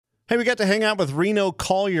Hey, we got to hang out with Reno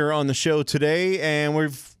Collier on the show today, and we're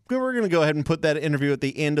going to go ahead and put that interview at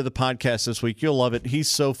the end of the podcast this week. You'll love it. He's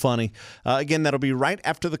so funny. Again, that'll be right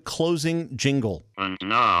after the closing jingle. And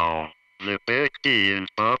now, the Big D and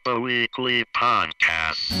Bubba Weekly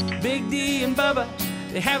Podcast. Big D and Bubba,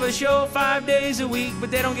 they have a show 5 days a week, but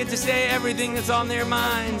they don't get to say everything that's on their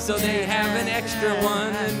mind, so they have an extra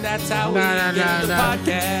one, and that's how we get the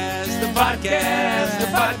podcast. The podcast, the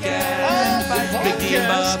podcast. Big D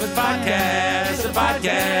and Bubba podcast, the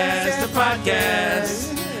podcast, the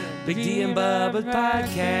podcast. Big D and Bubba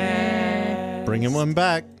podcast. Bringing one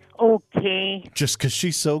back. Okay. Just because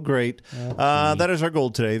she's so great. That is our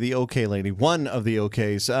goal today, the OK Lady, one of the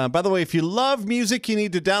OKs. By the way, if you love music, you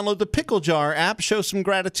need to download the Pickle Jar app, show some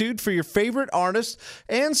gratitude for your favorite artist,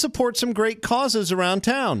 and support some great causes around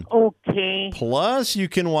town. Okay. Plus, you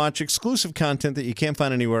can watch exclusive content that you can't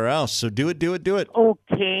find anywhere else. So do it, do it, do it.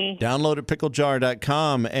 Okay. Download at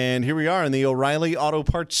picklejar.com. And here we are in the O'Reilly Auto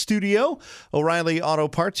Parts studio. O'Reilly Auto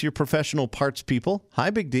Parts, your professional parts people.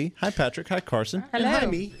 Hi, Big D. Hi, Patrick. Hi, Carson. Hello. And hi,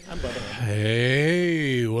 me. I'm Bubba.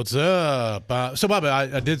 Hey, what's up? So,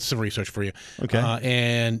 Bubba, I did some research for you. Okay.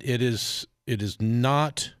 And it is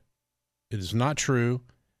not true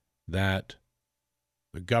that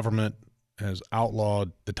the government has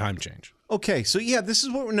outlawed the time change Okay, so yeah, this is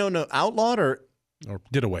what we're outlawed or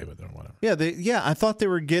did away with it or whatever. yeah, I thought they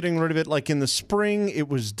were getting rid of it like in the spring. It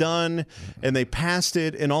was done, and they passed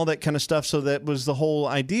it and all that kind of stuff. So that was the whole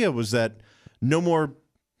idea, was that no more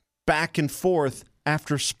back and forth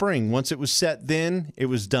after spring. Once it was set, then it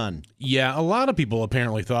was done. Yeah, a lot of people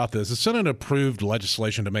apparently thought this. The Senate approved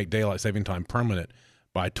legislation to make daylight saving time permanent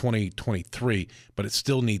by 2023, but it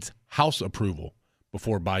still needs House approval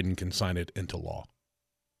before Biden can sign it into law.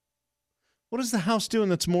 What is the House doing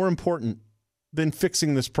that's more important than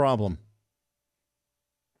fixing this problem?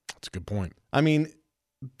 That's a good point. I mean,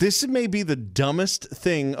 this may be the dumbest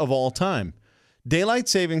thing of all time. Daylight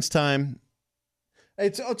savings time,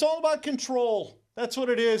 it's all about control. That's what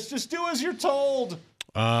it is. Just do as you're told.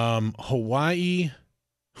 Hawaii.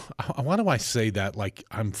 Why do I say that like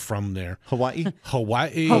I'm from there? Hawaii?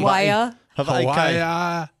 Hawaii.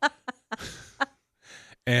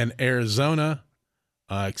 And Arizona,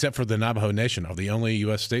 except for the Navajo Nation, are the only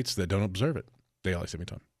U.S. states that don't observe it. Daylight saving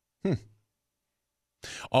time.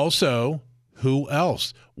 Also, who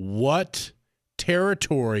else? What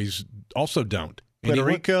territories also don't? Puerto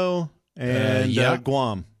Rico and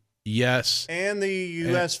Guam. Yes. And the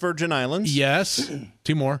U.S. Virgin Islands. Yes.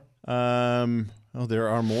 Two more. There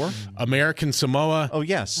are more. American Samoa. Oh,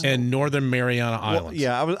 yes. And Northern Mariana Islands.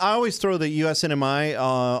 Yeah, I always throw the USNMI,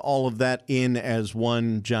 all of that in as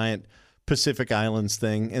one giant Pacific Islands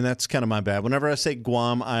thing, and that's kind of my bad. Whenever I say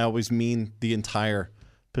Guam, I always mean the entire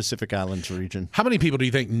Pacific Islands region. How many people do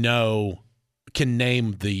you think can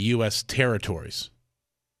name the U.S. territories?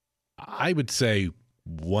 I would say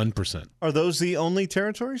 1%. Are those the only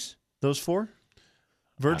territories? Those four?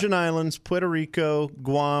 Virgin Islands, Puerto Rico,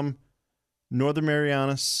 Guam, Northern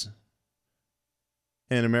Marianas,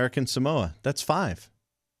 and American Samoa. That's 5.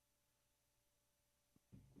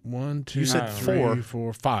 1, 2, You said 3, 4.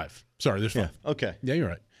 4, 5. Sorry, there's 5. Yeah, okay. Yeah, you're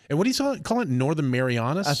right. And what do you call it? Northern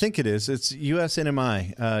Marianas? I think it is. It's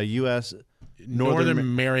USNMI, U.S.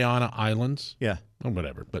 Northern Mariana Islands? Yeah. Or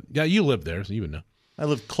whatever. But yeah, you live there, so you would know. I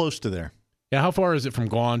live close to there. Yeah, how far is it from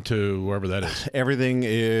Guam to wherever that is? Everything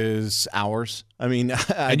is hours. I mean,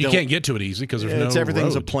 you can't get to it easy because there's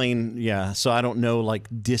everything's road. a plane, yeah. So I don't know like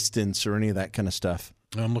distance or any of that kind of stuff.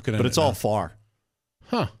 I'm looking at it. But it's all far.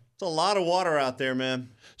 Huh. It's a lot of water out there, man.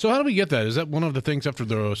 So how do we get that? Is that one of the things after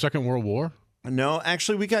the Second World War? No,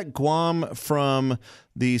 actually, we got Guam from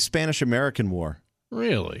the Spanish-American War.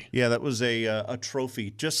 Really? Yeah, that was a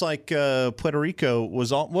trophy. Just like Puerto Rico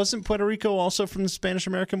wasn't Puerto Rico also from the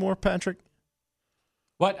Spanish-American War, Patrick?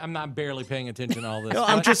 What? I'm not barely paying attention to all this. No,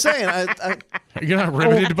 I'm just saying. You're not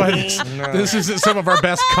riveted by this? No. This is some of our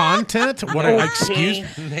best content? What an excuse.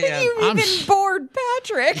 Man. You even bored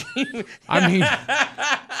Patrick. I mean,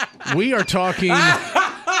 we are talking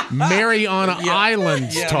Mariana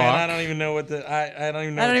Islands talk. Man, I don't even know what I don't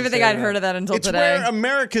even know. I don't even think I'd heard of that until It's today. where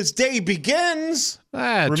America's day begins.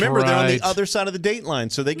 That's Remember, they're on the right. other side of the date line,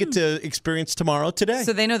 so they get to experience tomorrow today.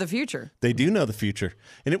 So they know the future. They do know the future.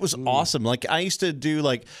 And it was awesome. Like, I used to do,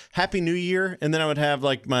 like, Happy New Year, and then I would have,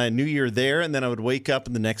 like, my New Year there, and then I would wake up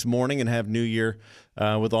in the next morning and have New Year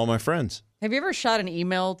with all my friends. Have you ever shot an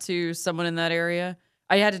email to someone in that area?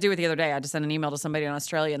 I had to do it the other day. I had to send an email to somebody in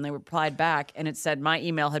Australia, and they replied back, and it said my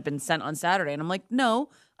email had been sent on Saturday. And I'm like, no,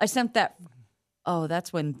 I sent that. Oh,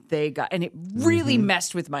 that's when they got, and it really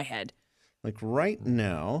messed with my head. Like, right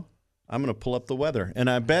now, I'm going to pull up the weather, and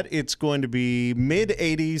I bet it's going to be mid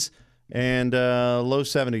 80s and low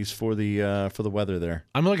 70s for the weather there.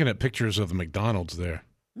 I'm looking at pictures of the McDonald's there.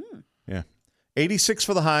 Yeah, 86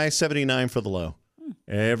 for the high, 79 for the low,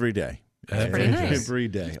 every day. That's pretty nice. Every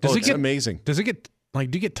day. Does it It's get- amazing. Does it get do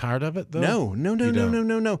you get tired of it though? No. You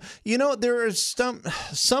don't. No. You know, there are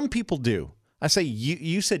some people do. I say you.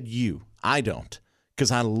 You said you. I don't,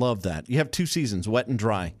 because I love that. You have 2 seasons, wet and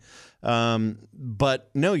dry. But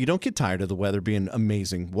no, you don't get tired of the weather being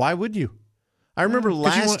amazing. Why would you? I remember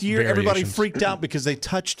last want year, everybody variations. freaked out because they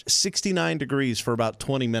touched 69 degrees for about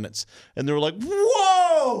 20 minutes. And they were like,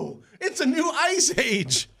 whoa, it's a new ice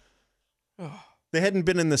age. They hadn't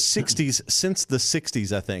been in the 60s since the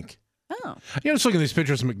 60s, I think. Oh. You know, just looking at these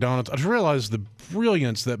pictures of McDonald's, I just realized the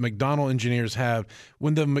brilliance that McDonald's engineers have.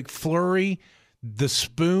 When the McFlurry, the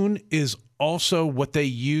spoon is also what they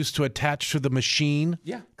use to attach to the machine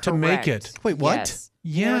to make Correct. it. Wait, what? Yes.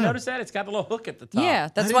 You ever Yeah. notice that? It's got a little hook at the top. Yeah,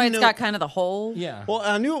 that's I why didn't it's know- got kind of the hole. Yeah. Well,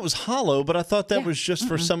 I knew it was hollow, but I thought that Yeah. was just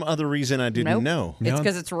for some other reason I didn't Nope. know. It's No.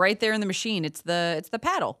 because it's right there in the machine. It's the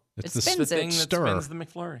paddle. It's it the spins the thing it. that Stir. spins the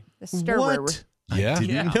McFlurry. The stirrer. What? Yeah. I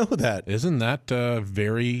didn't Yeah. know that. Isn't that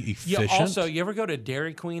very efficient? Also, you ever go to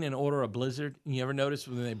Dairy Queen and order a Blizzard? And you ever notice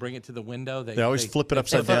when they bring it to the window, They always flip it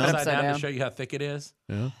upside flip it down. upside down Upside to show you how thick it is?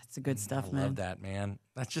 That's the good stuff, I man. love that, man.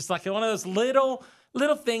 That's just like one of those little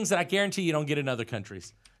things that I guarantee you don't get in other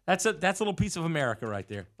countries. That's a little piece of America right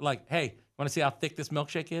there. Like, hey, want to see how thick this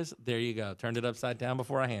milkshake is? There you go. Turned it upside down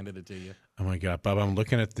before I handed it to you. Oh my God, Bob! I'm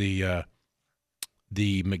looking at the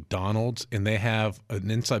McDonald's, and they have an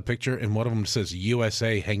inside picture, and one of them says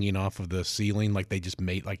USA hanging off of the ceiling, like they just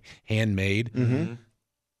made, like handmade. Mm-hmm. It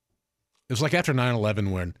was like after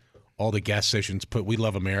 9/11 when all the gas stations put "We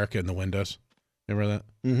Love America" in the windows. Remember that?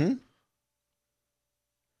 Mm-hmm.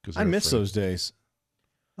 'Cause I they're miss afraid. those days.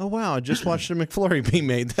 Oh, wow. I just watched a McFlurry be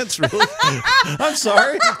made. That's really... I'm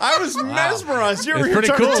sorry. I was mesmerized. You're It's here pretty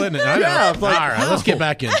trying cool, to- isn't it? I know. Yeah. Like, All right, let's get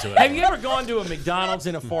back into it. Have you ever gone to a McDonald's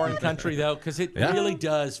in a foreign country, though? Because it Yeah. really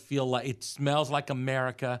does feel like it smells like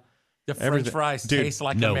America. The French Everything. fries Dude, taste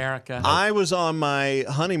like no. America. I was on my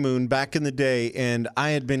honeymoon back in the day, and I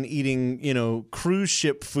had been eating, cruise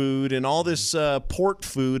ship food and all this port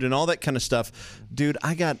food and all that kind of stuff. Dude,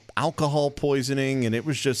 I got alcohol poisoning, and it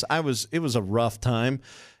was a rough time.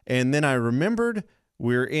 And then I remembered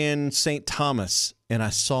we're in St. Thomas, and I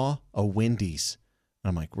saw a Wendy's.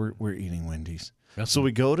 I'm like, we're eating Wendy's. So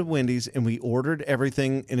we go to Wendy's and we ordered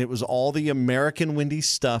everything, and it was all the American Wendy's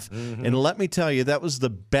stuff. And let me tell you, that was the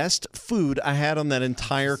best food I had on that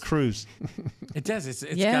entire cruise. It does. It's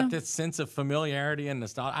Yeah. got this sense of familiarity and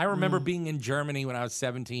nostalgia. I remember being in Germany when I was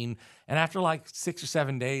 17, and after like 6 or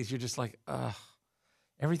 7 days, you're just like, ugh,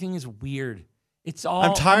 everything is weird. It's all.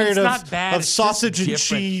 I'm tired it's of- not bad. of It's just sausage and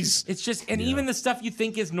different. cheese. It's just, and even the stuff you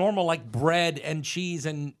think is normal, like bread and cheese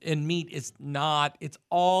and meat, is not. It's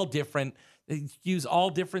all different. They use all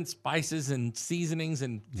different spices and seasonings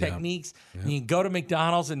and techniques. And you go to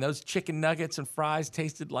McDonald's, and those chicken nuggets and fries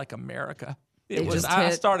tasted like America. They Was. just I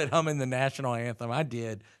hit. started humming the national anthem. I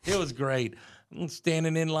did. It was great. I'm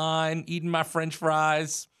standing in line, eating my French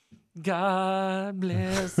fries. God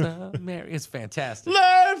bless America. It's fantastic.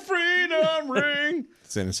 Let freedom ring.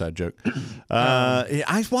 It's an inside joke.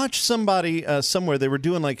 I watched somebody somewhere. They were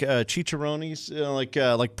doing like chicharrones,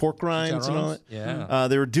 like pork rinds and all that. Yeah.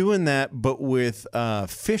 They were doing that, but with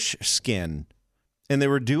fish skin, and they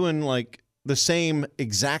were doing like the same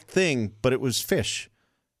exact thing, but it was fish.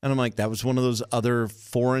 And I'm like, that was one of those other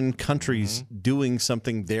foreign countries doing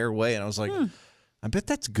something their way, and I was like, I bet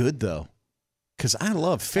that's good though, because I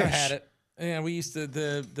love fish. I had it. Yeah, we used to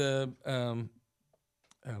the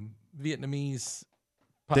Vietnamese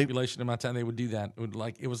population in my town. They would do that.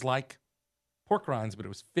 It was like pork rinds, but it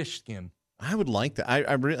was fish skin. I would like that.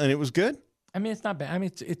 I really, and it was good. I mean, it's not bad. I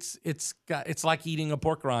mean, it's like eating a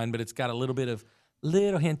pork rind, but it's got a little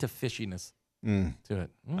hint of fishiness to it.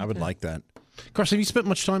 I would like that. Carson, have you spent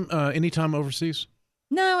much time, any time overseas?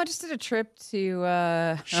 No, I just did a trip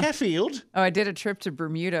to. Sheffield. I did a trip to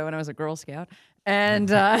Bermuda when I was a Girl Scout, and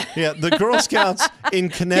Yeah, the Girl Scouts in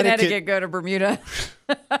Connecticut go to Bermuda.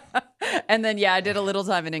 And then, I did a little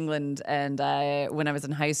time in England. And when I was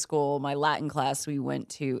in high school, my Latin class, we went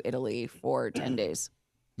to Italy for 10 days.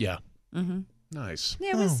 Yeah. Mm-hmm. Nice.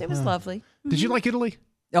 Yeah, it was lovely. Did you like Italy?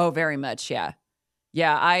 Oh, very much. Yeah.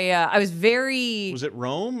 Yeah. I was very. Was it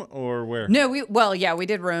Rome or where? No, we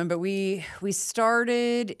did Rome, but we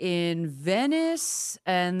started in Venice,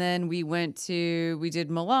 and then we did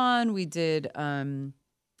Milan, we did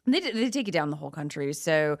they take you down the whole country.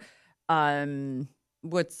 So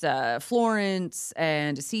Florence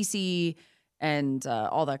and Assisi, and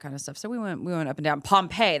all that kind of stuff. So we went up and down.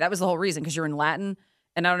 Pompeii, that was the whole reason, because you're in Latin.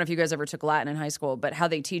 And I don't know if you guys ever took Latin in high school, but how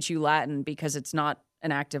they teach you Latin, because it's not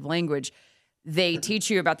an active language, they teach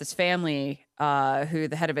you about this family who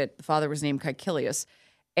the head of it, the father was named Caecilius,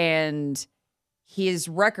 and his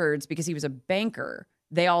records, because he was a banker,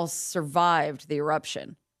 they all survived the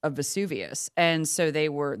eruption of Vesuvius. And so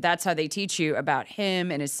that's how they teach you about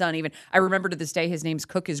him and his son. Even I remember to this day, his name's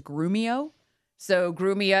cook is Grumio. So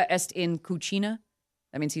Grumia est in cucina.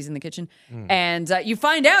 That means he's in the kitchen. And you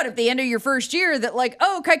find out at the end of your first year that, like,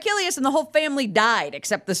 oh, Caecilius and the whole family died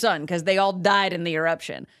except the son, because they all died in the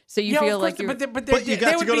eruption. So you feel like you're... But you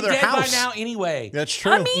got to go to their house by now anyway. That's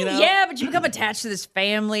true. I mean, yeah, but you become attached to this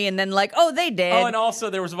family, and then like, oh, they did. Oh, and also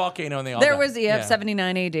there was a volcano, and they all There died. was,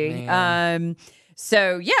 79 AD.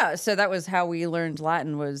 So that was how we learned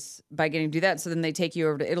Latin, was by getting to do that. So then they take you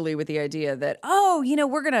over to Italy with the idea that, oh,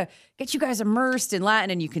 we're going to get you guys immersed in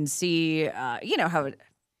Latin, and you can see, how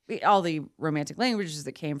all the romantic languages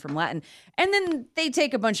that came from Latin. And then they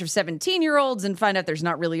take a bunch of 17-year-olds and find out there's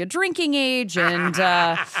not really a drinking age. And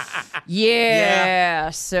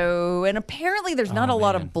so, and apparently there's not a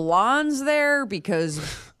lot of blondes there, because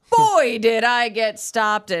boy, did I get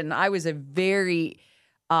stopped. And I was a very,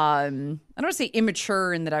 I don't want to say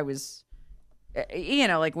immature in that I was,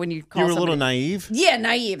 like when you call You were a little somebody- naive. Yeah,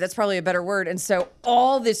 naive. That's probably a better word. And so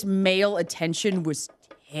all this male attention was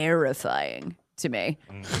terrifying to me.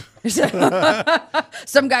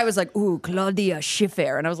 Some guy was like, ooh, Claudia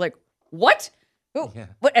Schiffer. And I was like, what? Ooh,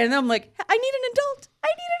 what? And I'm like, I need an adult.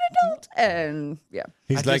 And yeah.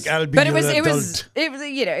 He's like, I'll be But your adult.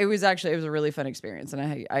 it was a really fun experience,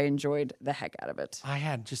 and I enjoyed the heck out of it. I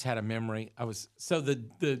had a memory.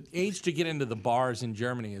 The age to get into the bars in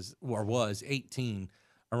Germany was 18,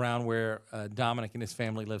 around where Dominic and his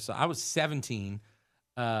family lived. So I was 17.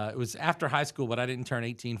 It was after high school, but I didn't turn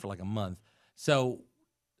 18 for like a month. So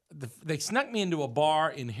they snuck me into a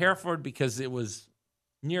bar in Hereford because it was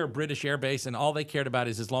near a British air base, and all they cared about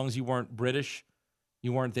is as long as you weren't British,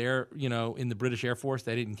 you weren't there, in the British Air Force,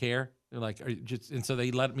 they didn't care. They're like, and so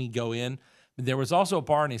they let me go in. There was also a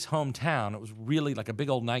bar in his hometown. It was really like a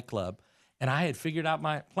big old nightclub, and I had figured out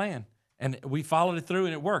my plan, and we followed it through,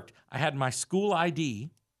 and it worked. I had my school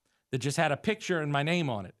ID that just had a picture and my name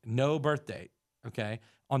on it, no birth date, okay?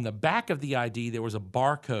 On the back of the ID, there was a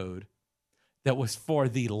barcode that was for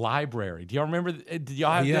the library. Do y'all remember? Did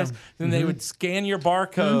y'all have this? Then they would scan your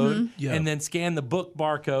barcode and then scan the book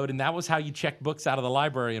barcode, and that was how you checked books out of the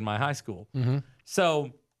library in my high school.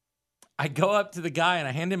 So I go up to the guy and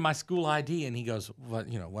I hand him my school ID, and he goes,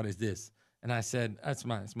 "What is this?" And I said, "It's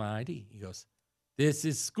my ID." He goes, "This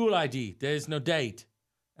is school ID. There is no date."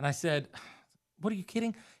 And I said, "What, are you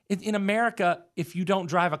kidding? In America, if you don't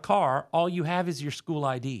drive a car, all you have is your school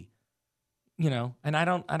ID." And I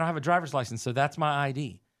don't have a driver's license, so that's my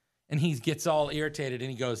ID. And he gets all irritated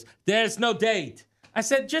and he goes, "There's no date." I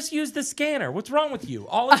said, "Just use the scanner. What's wrong with you?"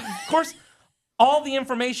 Of course, all the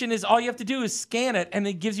information is, all you have to do is scan it, and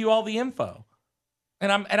it gives you all the info.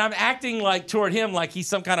 And I'm acting like toward him like he's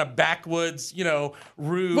some kind of backwoods,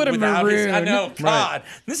 rude. What a maroon. I know, God. Right.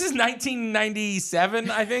 This is 1997,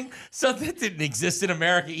 I think. So that didn't exist in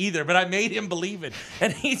America either, but I made him believe it.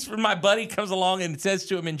 And my buddy comes along and says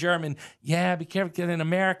to him in German, "Yeah, be careful, because in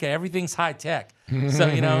America, everything's high tech. So,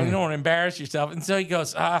 you don't want to embarrass yourself." And so he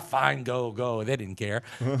goes, "Fine, go." They didn't care.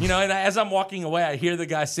 And as I'm walking away, I hear the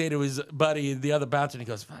guy say to his buddy, the other bouncer, and he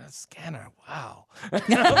goes, "Scanner, wow." I'm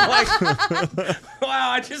like, wow,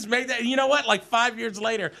 I just made that. You know what? Like 5 years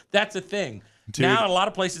later, that's a thing. Dude. Now, in a lot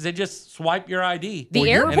of places, they just swipe your ID.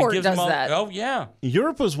 The airport does that. Oh, yeah.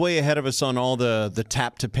 Europe was way ahead of us on all the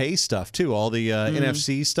tap to pay stuff, too. All the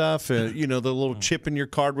NFC stuff, the little chip in your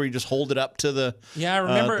card where you just hold it up to the Yeah, I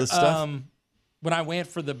remember the stuff. When I went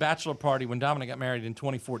for the bachelor party when Dominic got married in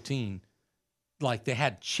 2014, like they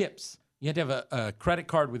had chips. You had to have a credit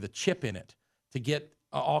card with a chip in it to get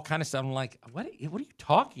all kind of stuff. I'm like, what are you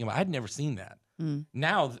talking about? I'd never seen that.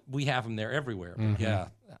 Now we have them there everywhere. Yeah.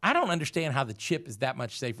 I don't understand how the chip is that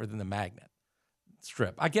much safer than the magnet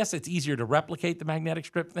strip. I guess it's easier to replicate the magnetic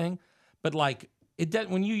strip thing, but like it does,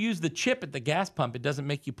 when you use the chip at the gas pump, it doesn't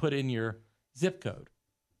make you put in your zip code.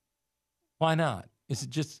 Why not? Is it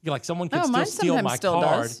just like someone can still steal my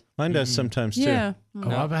card? Does. Mine does sometimes too. Yeah. Oh,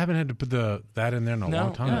 I haven't had to put that in there in a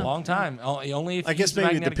long time. In a long time. Only if I guess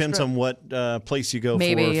maybe it depends on what place you go for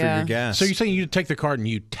your gas. So you're saying you take the card and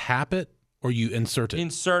you tap it, or you insert it?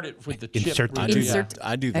 Insert it with the chip. Insert the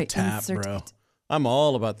I do the tap, bro. I'm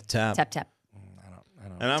all about the tap. Tap. I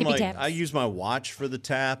don't. And I'm Tippy like, taps. I use my watch for the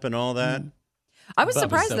tap and all that. I was Bubba's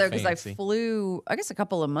surprised so though, because I fancy. flew, I guess, a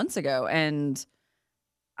couple of months ago, and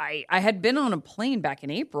I had been on a plane back in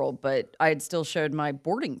April, but I had still showed my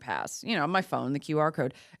boarding pass, on my phone, the QR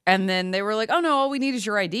code. And then they were like, oh, no, all we need is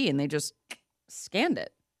your ID. And they just scanned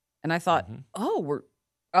it. And I thought, and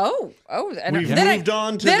We've then moved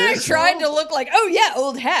on to then this. I tried to look like, oh, yeah,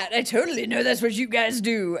 old hat. I totally know that's what you guys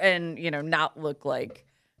do. And, not look like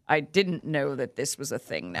I didn't know that this was a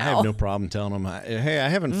thing now. I have no problem telling them, hey, I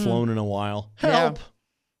haven't flown in a while. Help. Yeah.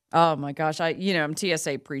 Oh my gosh. I'm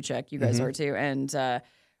TSA pre-check. You guys are too. And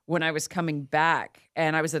when I was coming back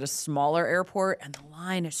and I was at a smaller airport and the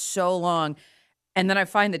line is so long. And then I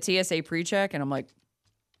find the TSA pre-check and I'm like,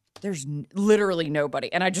 there's literally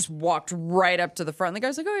nobody. And I just walked right up to the front. And the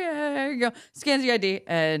guy's like, oh yeah, here you go. Scans the ID.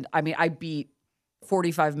 And I beat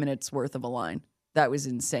 45 minutes worth of a line. That was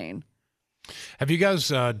insane. Have you guys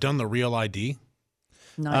done the Real ID?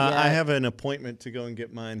 Not yet. I have an appointment to go and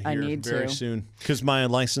get mine I here need very to. soon because my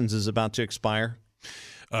license is about to expire.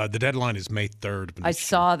 The deadline is May 3rd. I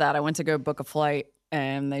saw that. I went to go book a flight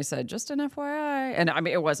and they said, just an FYI. And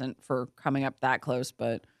it wasn't for coming up that close,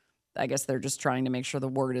 but I guess they're just trying to make sure the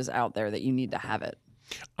word is out there that you need to have it.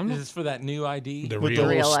 Is this for that new ID? The With real, the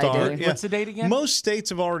Real little star. ID. Yeah. What's the date again? Most states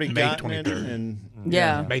have already May gotten it. 23rd. And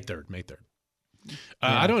Yeah. May 3rd.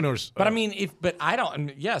 I don't notice. But I mean, I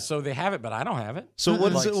don't. Yeah, so they have it, but I don't have it. So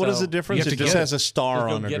what is it? What is the difference? You have It to just get has a star Just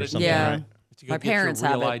go on it get or it. something, Yeah. right? To go My get your parents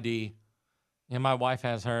have real it. ID. And my wife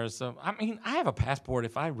has hers. So I mean, I have a passport.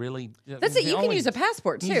 If I really, That's it. You can use a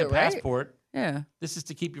passport too, use a right? passport. Yeah. This is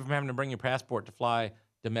to keep you from having to bring your passport to fly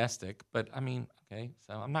domestic. But I mean, okay,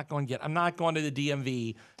 so I'm not going to the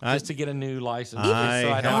DMV just to get a new license. So I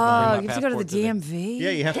don't have to bring Oh, my you have to go to the passport DMV? Yeah,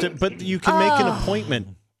 you have to, but you can make an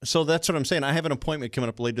appointment. So that's what I'm saying. I have an appointment coming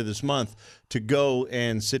up later this month to go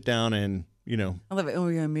and sit down and, I love it. Oh,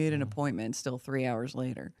 yeah, I made an appointment. Still 3 hours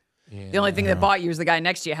later. Yeah. The only thing that bought you is the guy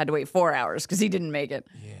next to you had to wait 4 hours because he didn't make it.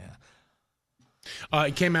 Yeah.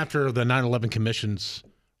 It came after the 9/11 Commission's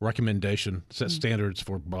recommendation, set standards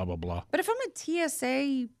for blah, blah, blah. But if I'm a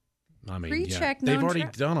TSA, I mean, Pre-check, they've known already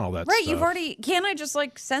tra- done all that right? stuff. You've already. Can't I just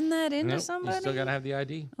send that in to Nope, somebody? you still got to have the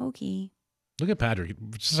ID. Okay. Look at Patrick.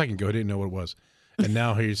 Just a second ago, he didn't know what it was. And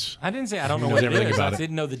now he's... I didn't say I don't He know knows what it everything is. I about it.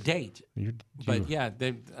 didn't know the date. you- But yeah,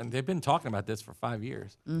 they've been talking about this for 5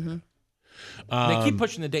 years. Mm-hmm. They keep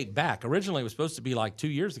pushing the date back. Originally, it was supposed to be like 2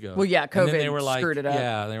 years ago. Well, yeah, And then COVID they were like, screwed it up.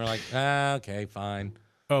 Yeah, they were like, okay, fine.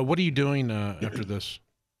 what are you doing after this?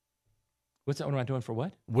 What's that? What am I doing for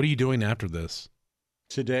what? What are you doing after this?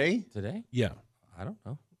 today. Today? Yeah. I don't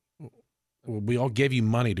know. Well, we all gave you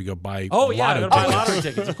money to go buy Oh, yeah, lotto I'm going to buy tickets. lottery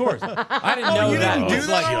tickets, of course. I didn't know you that. didn't do It's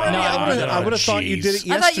that like, already? no, I would have thought you did it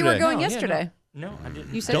yesterday. I thought you were going No, yeah, yesterday. No, I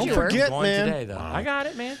didn't. You said Don't you were. forget, I'm going man. today, though. I got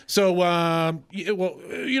it, man. So,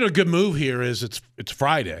 good move here is it's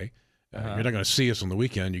Friday. You're not going to see us on the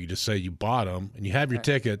weekend. You can just say you bought them and you have your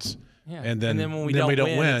tickets. Yeah. And then when we then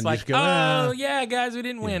don't win, it's you like, just go, yeah, guys, we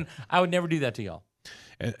didn't win. I would never do that to y'all.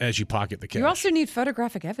 as you pocket the cash. You also need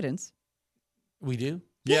photographic evidence. We do?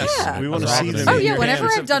 Yes, Yeah. we want to That's see right. them. Oh in yeah, your whenever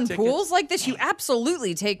hands. I've done Tickets. pools like this, you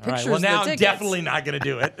absolutely take All right, pictures well, now of the I'm tickets. definitely not going to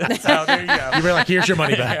do it. So there you go. You're like, here's your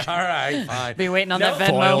money back. All right, fine. Be waiting on No,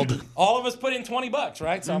 that Venmo. Foiled. All of us put in $20,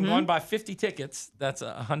 right? So I'm going to buy 50 tickets. That's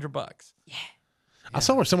 $100. I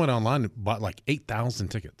saw where someone online bought like 8,000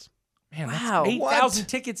 tickets. Man, Wow. 8,000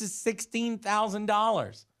 tickets is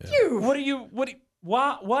 $16,000. What are you? What?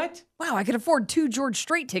 Wow, I could afford 2 George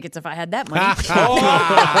Strait tickets if I had that money.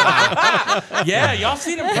 Yeah, y'all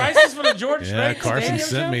see the prices for the George Yeah, Strait Carson Stadium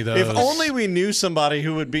sent show? me those. If only we knew somebody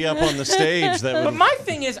who would be up on the stage that But would. my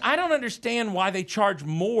thing is, I don't understand why they charge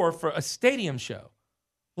more for a stadium show.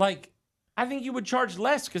 Like, I think you would charge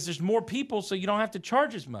less because there's more people, so you don't have to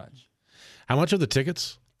charge as much. How much are the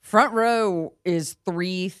tickets? Front row is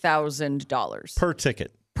 $3,000 per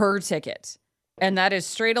ticket. per ticket. And that is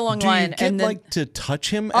straight along Do you line. get and then, to touch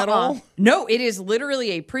him at all? No, it is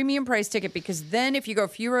literally a premium price ticket because then if you go a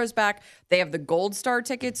few rows back, they have the Gold Star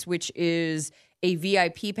tickets, which is a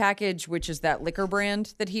VIP package, which is that liquor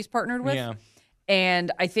brand that he's partnered with. Yeah. And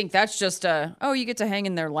I think that's just you get to hang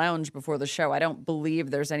in their lounge before the show. I don't believe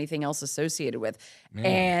there's anything else associated with.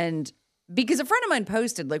 And because a friend of mine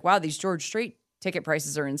posted, like, wow, these George Strait ticket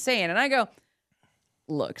prices are insane. And I go,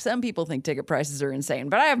 look, some people think ticket prices are insane,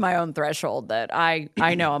 but I have my own threshold that I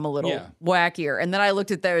know I'm a little Yeah. wackier. And then I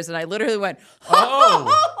looked at those and I literally went,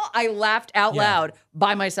 Oh. I laughed out Yeah. loud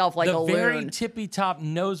by myself like The a very loon. tippy top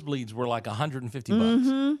nosebleeds were like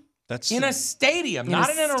 $150 That's in a stadium, In not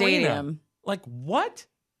a in an arena. stadium. Like what?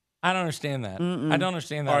 I don't understand that. I don't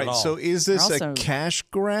understand that all at right. all. So is this Also- a cash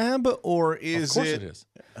grab or of is course it is.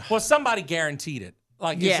 Well, somebody guaranteed it.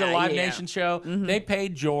 Like it's Yeah, a Live yeah. Nation show. They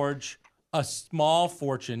paid George a small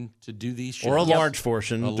fortune to do these shows. Or a large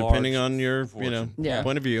fortune, A depending large on your fortune. Yeah.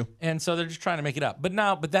 point of view. And so they're just trying to make it up.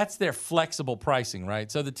 But that's their flexible pricing, right?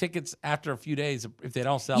 So the tickets after a few days, if they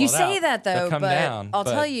don't sell You it out, say that they'll though, come but down. I'll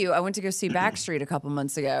tell you, I went to go see Backstreet a couple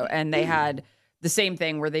months ago, and they had the same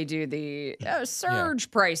thing where they do the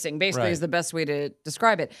surge pricing, basically Right. is the best way to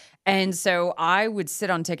describe it. And so I would sit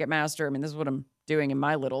on Ticketmaster. I mean, this is what I'm doing in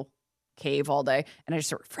my little cave all day, and I just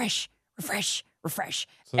sort of refresh.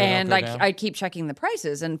 So they don't And go down? I keep checking the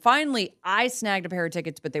prices. And finally, I snagged a pair of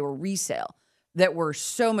tickets, but they were resale that were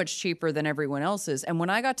so much cheaper than everyone else's. And when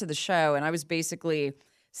I got to the show, and I was basically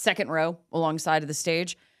second row alongside of the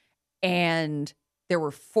stage, and there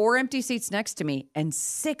were 4 empty seats next to me and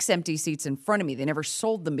 6 empty seats in front of me. They never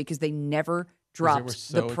sold them because they never 'Cause they dropped were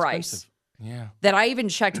so the price expensive. Yeah. that I even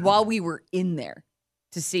checked while we were in there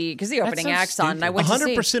to see, because the opening so act's on, and I stupid. went to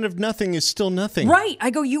see. 100% of nothing is still nothing. Right. I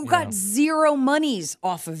go, you got zero monies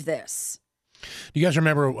off of this. Do you guys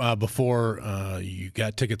remember before you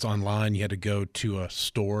got tickets online, you had to go to a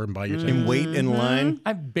store and buy your tickets? And wait in line.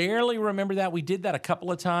 I barely remember that. We did that a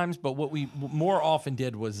couple of times, but what we more often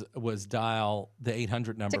did was dial the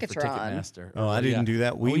 800 number Tickets for are on. Ticketmaster. Oh, I didn't do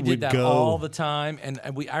that. We did would that go- all the time, and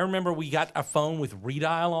I remember we got a phone with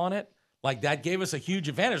redial on it. Like that gave us a huge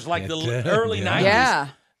advantage. Like the did, early yeah. 90s, Yeah.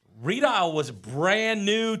 redial was brand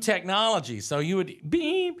new technology. So you would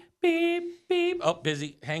beep, beep, beep. Oh,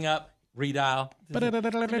 busy. Hang up. Redial.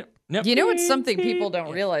 Nope. You know what's something people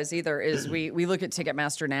don't realize either is we look at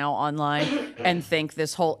Ticketmaster now online and think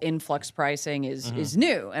this whole influx pricing is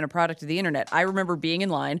new and a product of the internet. I remember being in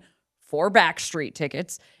line for Backstreet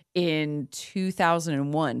tickets in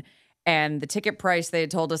 2001. And the ticket price they had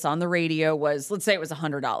told us on the radio was, let's say it was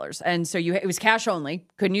 $100. And so it was cash only,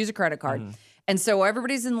 couldn't use a credit card. And so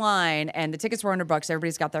everybody's in line and the tickets were $100.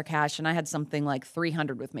 Everybody's got their cash. And I had something like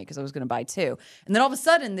 300 with me because I was going to buy 2. And then all of a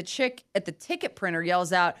sudden the chick at the ticket printer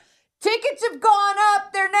yells out, "Tickets have gone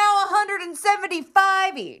up. They're now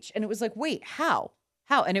 $175 each." And it was like, wait, how?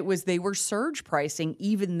 And it was, they were surge pricing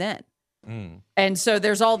even then. And so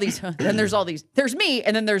there's all these, there's me,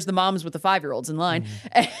 and then there's the moms with the 5-year-olds in line.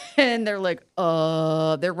 And they're like,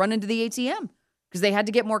 they're running to the ATM because they had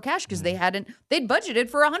to get more cash because they'd budgeted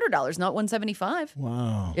for $100, not $175.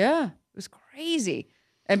 Wow. Yeah, it was crazy.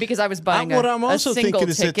 And because I was buying What a I'm also single thinking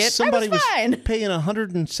is ticket, that somebody I was fine. paying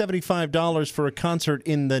 $175 for a concert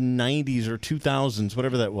in the 90s or 2000s,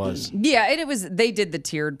 whatever that was. Yeah, and they did the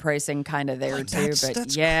tiered pricing kind of there too. But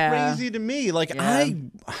That's yeah, crazy to me. Like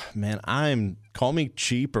call me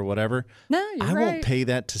cheap or whatever. No, you're I right. won't pay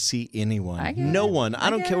that to see anyone. I get No it. one. I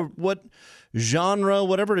don't get care it. what genre,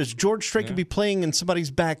 whatever it is. George Strait could be playing in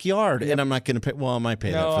somebody's backyard, and I'm not going to pay. Well, I might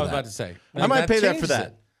pay that No, for I was that. about to say. I might pay that for changes that.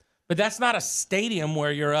 it. But that's not a stadium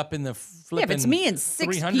where you're up in the flipping Yeah, if it's me and 6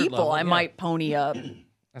 300 people, level. I Yeah, might pony up,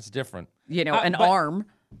 That's different. an but arm.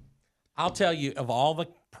 I'll tell you, of all the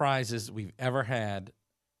prizes we've ever had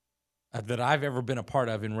that I've ever been a part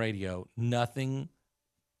of in radio, nothing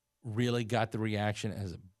really got the reaction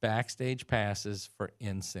as backstage passes for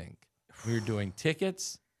NSYNC. We were doing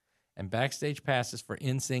tickets and backstage passes for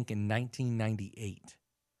NSYNC in 1998.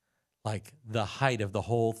 Like the height of the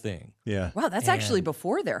whole thing. Yeah. Wow, that's actually And-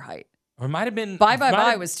 before their height. Or it might have been Bye might Bye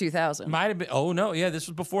have- was 2000. Might have been. Oh no, yeah, this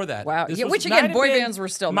was before that. Wow. This Yeah, was- which might again, have boy been- bands were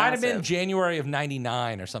still might have been massive. January of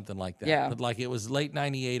 '99 or something like that. Yeah. But like it was late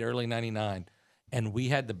 '98, early '99, and we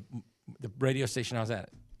had the radio station I was at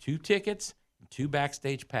 2 tickets, 2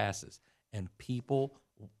 backstage passes, and people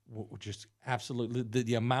were just absolutely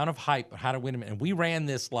the amount of hype. How to win them, and we ran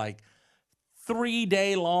this like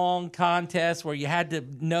 3-day long contest where you had to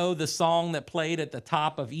know the song that played at the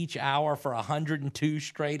top of each hour for 102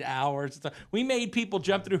 straight hours. We made people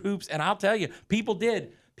jump through hoops, and I'll tell you, people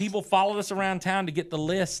did. People followed us around town to get the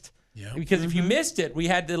list. Yep. Because if you missed it, we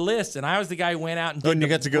had the list, and I was the guy who went out and did Oh, and you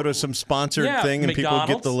the- got to go to some sponsored thing, and people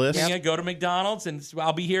get the list. Yeah, go to McDonald's, and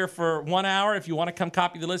I'll be here for 1 hour. If you want to come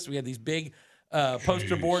copy the list, we had these big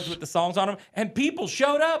poster boards with the songs on them, and people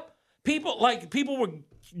showed up. People were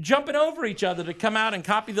jumping over each other to come out and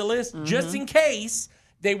copy the list just in case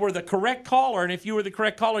they were the correct caller. And if you were the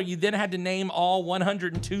correct caller, you then had to name all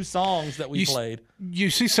 102 songs that we played. You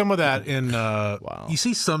see some of that in. You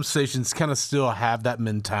see some stations kind of still have that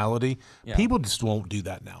mentality. Yeah. People just won't do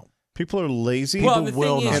that now. People are lazy. Well, the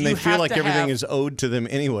thing is, and they you feel have like to everything have- is owed to them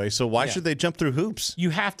anyway. So why should they jump through hoops? You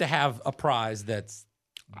have to have a prize that's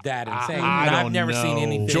that insane. I And I've don't never seen know.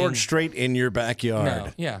 anything. George Strait in your backyard.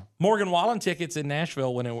 No, yeah. Morgan Wallen tickets in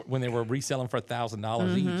Nashville when they were reselling for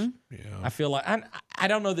 $1,000 each. Yeah. I feel like I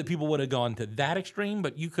don't know that people would have gone to that extreme,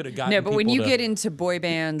 but you could have gotten. No, but when people you to- get into boy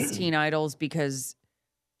bands, teen idols, because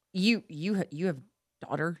you have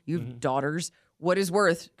daughter, you have daughters. what is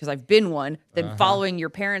worth, because I've been one, than following your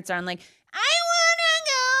parents around like, I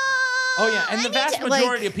Oh want to go. yeah, and I the need vast to-"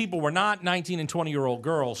 majority Like, of people were not 19 and 20-year-old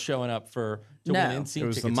girls showing up to No. win NSYNC It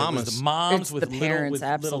was the tickets. mamas. It was the moms It's with the parents,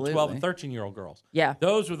 little 12 and absolutely. 13-year-old girls. Yeah.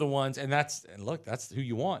 Those were the ones, and look, that's who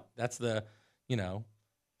you want. That's the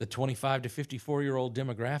 25 to 54-year-old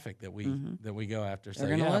demographic that we go after. So,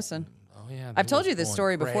 They're gonna yeah. listen. Oh yeah, I've told they're you this going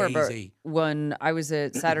story before, but crazy. when I was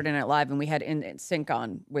at Saturday Night Live and we had NSYNC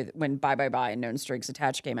on when Bye Bye Bye and No Strings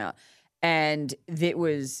Attached came out, and it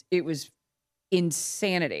was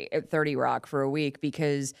insanity at 30 Rock for a week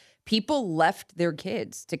because people left their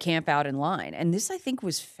kids to camp out in line, and this I think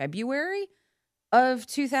was February of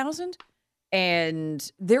 2000,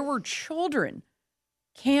 and there were children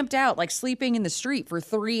camped out, like sleeping in the street for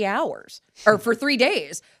 3 hours or for 3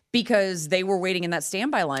 days because they were waiting in that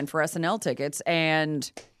standby line for SNL tickets.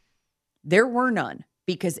 And there were none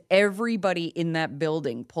because everybody in that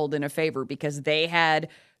building pulled in a favor because they had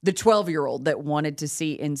the 12-year-old that wanted to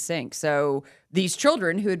see NSYNC. So these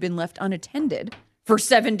children who had been left unattended for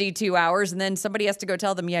 72 hours, and then somebody has to go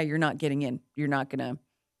tell them, yeah, you're not getting in. You're not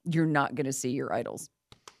gonna see your idols.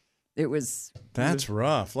 That's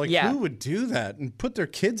rough. Like, Yeah. who would do that and put their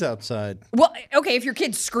kids outside? Well, okay, if your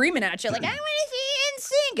kid's screaming at you, like, I want to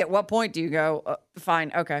see NSYNC, at what point do you go,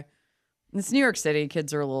 fine, okay. It's New York City.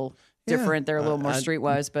 Kids are a little different. They're a little more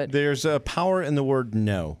streetwise, but There's a power in the word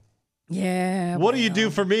no. yeah. What do you do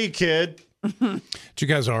for me, kid? Did you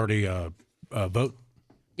guys already vote?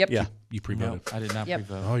 Yep. Yeah. You No, pre-voted? I did not Yep.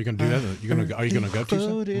 pre-vote. Oh, you're gonna do that? Are you gonna go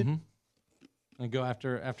to? Some? I go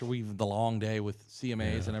after the long day with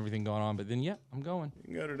CMAs and everything going on, but then I'm going. You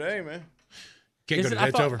can go today, man. Can't Is go it? today.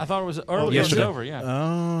 It's over. I thought it was early. yesterday. It was over. Yeah.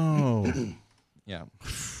 Oh. Yeah.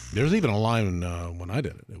 There was even a line when I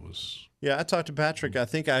did it. It was. Yeah, I talked to Patrick. I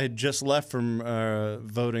think I had just left from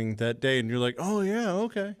voting that day, and you're like, oh, yeah,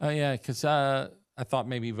 okay. Oh yeah, because I thought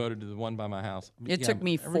maybe he voted to the one by my house. It took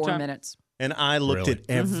me every 4 time- minutes. And I looked Really? at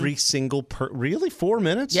every single Really? 4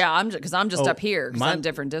 minutes? Yeah, I'm just Oh, up here because my- I'm a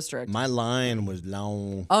different district. My line was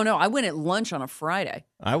long. Oh, no, I went at lunch on a Friday.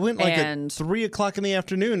 I went like And- at 3 o'clock in the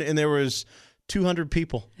afternoon, and there was 200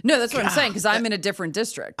 people. No, that's what I'm saying because I'm in a different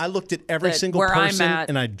district. I looked at every That single where I'm person, at-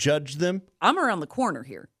 and I judged them. I'm around the corner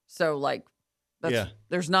here. So, like, Yeah.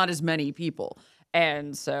 there's not as many people.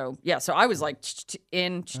 And so, so I was like,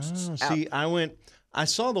 in, Oh, out. see, I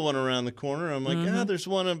saw the one around the corner. I'm like, there's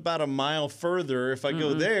one about a mile further. If I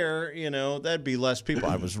go there, that'd be less people.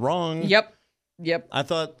 I was wrong. Yep. I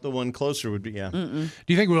thought the one closer would be, Do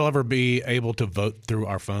you think we'll ever be able to vote through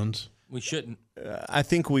our phones? We shouldn't. I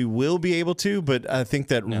think we will be able to, but I think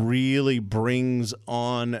that really brings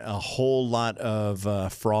on a whole lot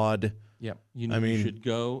of fraud. Yeah. I mean- you should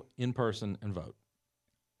go in person and vote,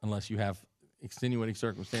 unless you have extenuating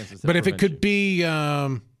circumstances. That But if it prevent could you. be,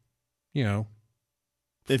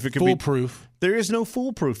 If it could foolproof. there is no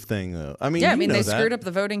foolproof thing, though. I mean, Yeah, I you mean, know they that. screwed up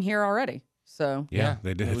the voting here already. So, Yeah,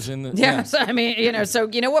 they did. It was in the yeah. So, I mean, so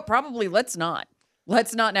you know what? Probably let's not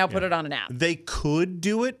now put it on an app. They could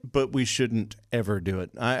do it, but we shouldn't ever do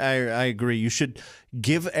it. I agree. You should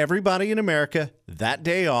give everybody in America that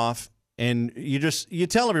day off, and you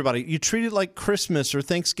tell everybody, you treat it like Christmas or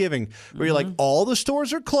Thanksgiving, where you're like, all the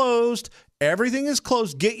stores are closed, everything is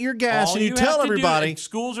closed, get your gas, All and you have tell to do- everybody.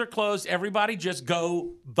 schools are closed. Everybody just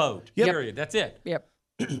go vote. Yep. Period. That's it. Yep.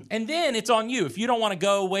 And then it's on you. If you don't want to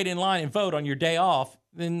go wait in line and vote on your day off,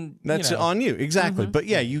 then That's on you, exactly. But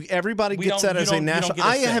yeah, everybody We gets don't- that you as a don't- you don't national. get a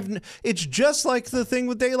I say. have. It's just like the thing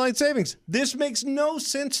with daylight savings. This makes no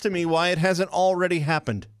sense to me why it hasn't already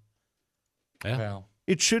happened. Yeah. Well,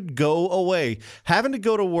 It should go away. Having to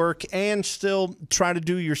go to work and still try to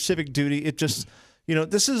do your civic duty, it just,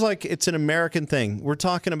 this is like it's an American thing. We're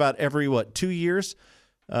talking about every, 2 years?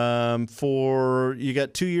 You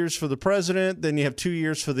got 2 years for the president, then you have 2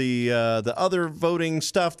 years for the other voting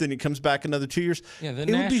stuff, then it comes back another 2 years. yeah, the it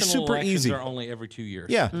would national be super elections easy. are only every 2 years.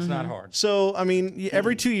 Yeah. It's not hard. So, I mean,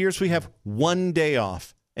 every 2 years we have one day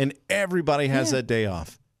off, and everybody has that day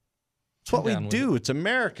off. It's what we down with do. It's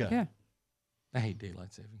America. Yeah. I hate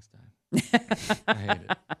daylight savings time. I hate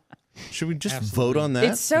it. Should we just Absolutely. vote on that?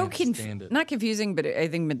 It's so Can't stand it. not confusing, but I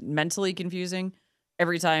think mentally confusing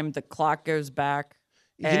every time the clock goes back.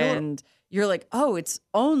 You know what- And you're like, oh, it's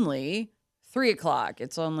only 3 o'clock.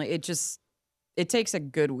 It takes a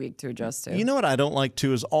good week to adjust to. You know what I don't like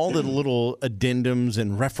too is all the little addendums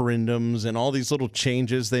and referendums and all these little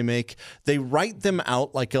changes they make. They write them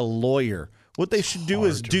out like a lawyer. What they should do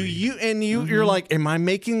is you're like, am I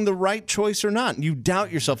making the right choice or not? And you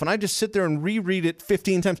doubt yourself. And I just sit there and reread it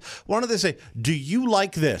 15 times. Why don't they say, do you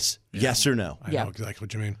like this? Yes or no? I know exactly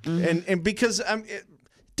what you mean. And because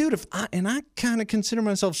dude, I kind of consider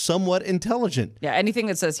myself somewhat intelligent. Yeah, anything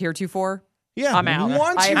that says heretofore, Yeah, I'm out.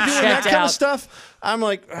 once I you're am doing that checked kind out. of stuff, I'm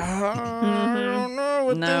like, I don't know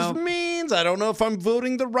what No. this means. I don't know if I'm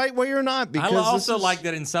voting the right way or not. I Because also this is- like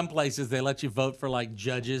that in some places they let you vote for like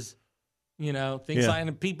judges, things Yeah. like,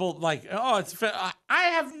 and people like, oh, it's fair. I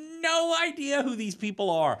have no idea who these people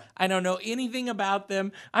are. I don't know anything about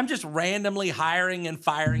them. I'm just randomly hiring and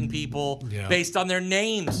firing people based on their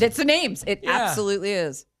names. it's the names. It Yeah. absolutely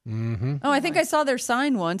is. Mm-hmm. Oh, I think I saw their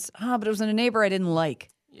sign once. But it was in a neighbor I didn't like.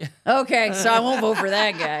 Okay, so I won't vote for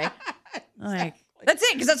that guy. Like, that's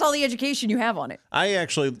it, because that's all the education you have on it. I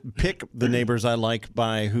actually pick the neighbors I like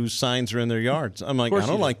by whose signs are in their yards. I'm like, I course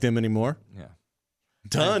don't you do. like them anymore. Yeah.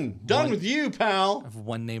 Done with you, pal. I have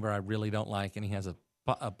one neighbor I really don't like, and he has a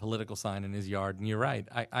political sign in his yard. And you're right.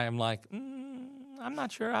 I am like, I'm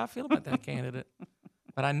not sure how I feel about that candidate,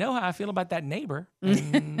 but I know how I feel about that neighbor.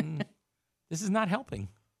 And this is not helping.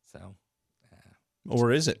 So,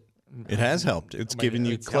 Or is it? It has helped. It's giving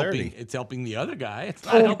you clarity. It's helping the other guy. It's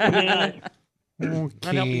not helping the guy.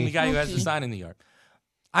 Not helping the guy who has the sign in the yard.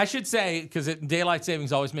 I should say, because daylight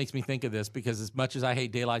savings always makes me think of this, because as much as I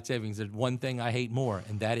hate daylight savings, there's one thing I hate more,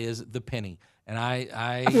 and that is the penny. And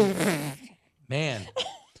man.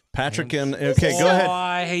 Patrick and okay, go ahead.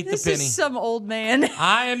 I hate This the penny. is some old man.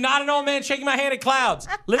 I am not an old man shaking my hand at clouds.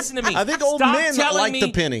 Listen to me. I think old Stop men telling like me-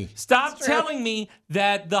 the penny. Stop telling me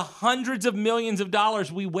that the hundreds of millions of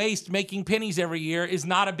dollars we waste making pennies every year is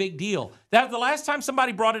not a big deal. That the last time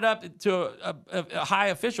somebody brought it up to a high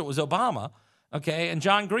official was Obama, okay? And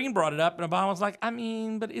John Green brought it up, and Obama was like,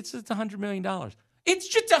 but it's just $100 million. It's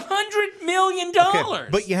just $100 million. Okay,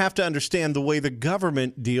 but you have to understand the way the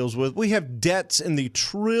government deals with. We have debts in the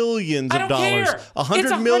trillions I of don't dollars. care.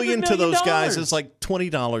 $100 million to those guys million. is like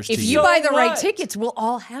 $20 to If you. you buy the right what? tickets, we'll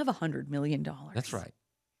all have $100 million. That's right.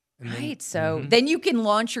 And then- Right. So then you can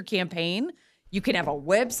launch your campaign. You can have a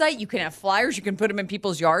website. You can have flyers. You can put them in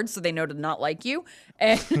people's yards so they know to not like you.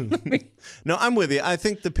 And No, I'm with you. I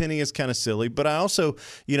think the penny is kind of silly, but I also,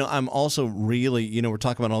 I'm also really, we're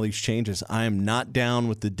talking about all these changes. I am not down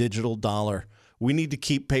with the digital dollar. We need to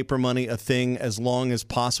keep paper money a thing as long as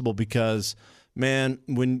possible because, man,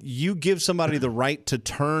 when you give somebody the right to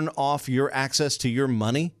turn off your access to your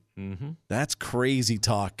money, that's crazy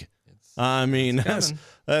talk.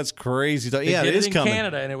 That's crazy talk. They Yeah, did it is in coming.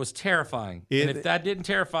 Canada, and it was terrifying. And if that didn't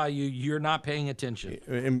terrify you, you're not paying attention.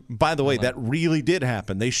 And by the way, that really did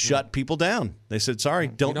happen. They shut people down. They said, "Sorry,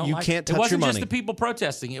 you can't touch It your wasn't money." just the people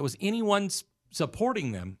protesting; it was anyone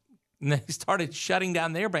supporting them, and they started shutting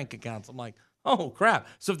down their bank accounts. I'm like, oh crap!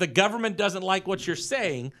 So if the government doesn't like what you're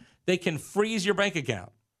saying, they can freeze your bank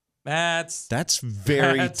account. That's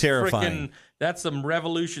very terrifying. That's some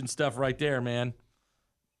revolution stuff right there, man.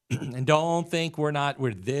 And don't think we're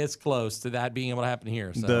this close to that being able to happen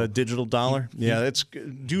here. So. The digital dollar? Yeah,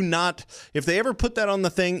 do not, if they ever put that on the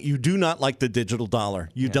thing, you do not like the digital dollar.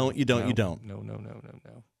 You don't. No.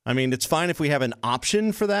 I mean, it's fine if we have an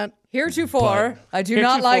option for that. heretofore, I do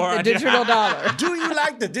not like the digital dollar. Do you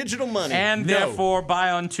like the digital money? And No. therefore,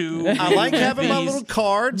 buy on two. I like having my these. little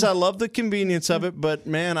cards. I love the convenience of it, but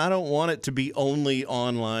man, I don't want it to be only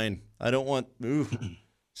online. I don't want,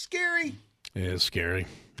 scary. It is scary.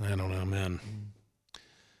 I don't know, man.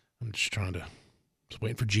 I'm just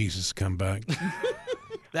waiting for Jesus to come back.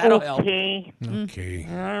 That'll help. Okay. Okay.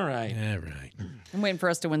 All right. All right. I'm waiting for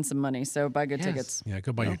us to win some money, so buy good tickets. Yeah,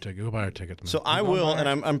 go buy your ticket. Go buy our tickets. Man. So I will, and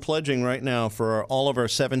I'm pledging right now for all of our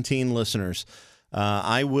 17 listeners,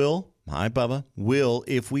 I, Bubba, will,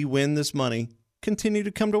 if we win this money, continue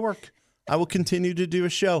to come to work. I will continue to do a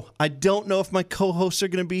show. I don't know if my co-hosts are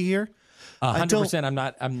going to be here. 100%. I'm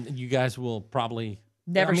not. You guys will probably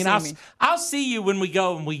Never see me. I'll see you when we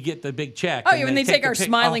go and we get the big check. Oh, and when they take our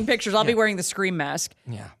smiling picture. pictures, I'll be wearing the Scream mask.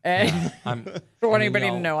 Yeah. I want anybody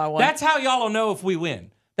to know I won. That's how y'all will know if we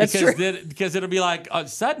win. That's because true. Because it'll be like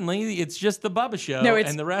suddenly it's just the Bubba show. No, it's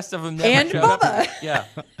and the rest of them never and showed up. Bubba. Yeah.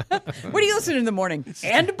 What do you listen to in the morning?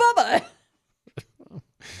 And Bubba.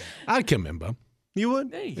 I'd come in, Bub. You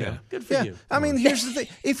would? There you go. Good for Yeah. you. I mean, here's the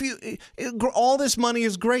thing. All this money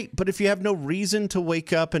is great, but if you have no reason to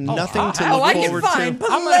wake up and nothing to look I can forward find to.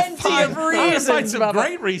 plenty of I'm gonna reasons. find some Bubba.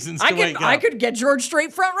 great reasons to wake up. I could get George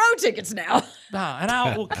Strait front row tickets now. And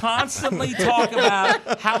I will constantly talk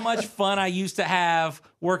about how much fun I used to have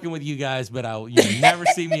working with you guys, but you'll never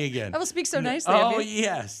see me again. I will speak so nicely of Oh, you.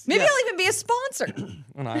 yes. Maybe yes. I'll even be a sponsor.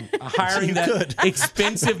 When I'm hiring that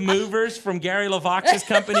expensive movers from Gary LaVox's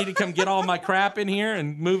company to come get all my crap in here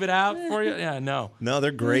and move it out for you. Yeah, no. No,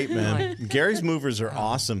 they're great, man. Gary's movers are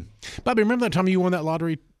awesome. Bobby, remember that time you won that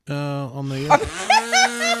lottery on the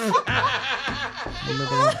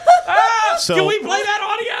So, Can we play that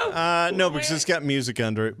audio? No, because it's got music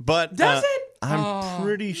under it. But Does it? I'm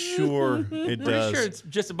pretty sure it Pretty does. sure it's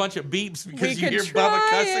just a bunch of beeps because We you could hear try Bubba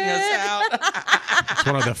cussing it. us out. It's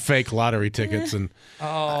one of the fake lottery tickets, and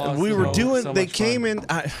We were doing. so They much came fun.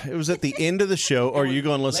 in. It was at the end of the show. Or you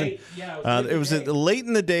go and listen. late. Yeah, it was late in the day. Late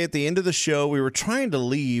in the day at the end of the show. We were trying to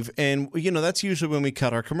leave, and that's usually when we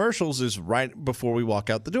cut our commercials. Is right before we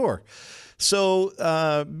walk out the door.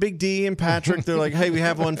 So Big D and Patrick, they're like, "Hey, we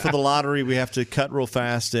have one for the lottery. We have to cut real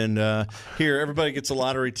fast, and here, everybody gets a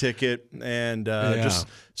lottery ticket, and just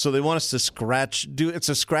so they want us to scratch. It's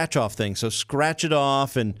a scratch off thing. So scratch it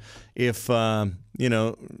off, and if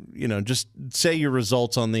just say your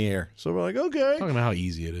results on the air. So we're like, okay, talking about how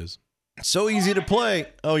easy it is. so easy to play.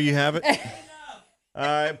 Oh, you have it. All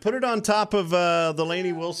right, put it on top of the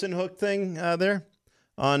Lainey Wilson hook thing there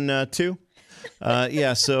on 2.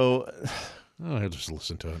 Yeah, so Oh, I'll just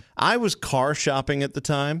listen to it. I was car shopping at the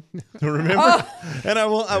time, remember? And I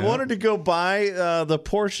wanted to go buy the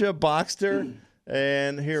Porsche Boxster,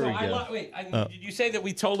 and here we go. Did you say that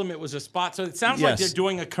we told them it was a spot? So it sounds like Yes. they're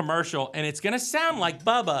doing a commercial, and it's going to sound like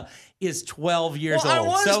Bubba is 12 years Well, I old.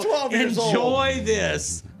 was so 12 years old. enjoy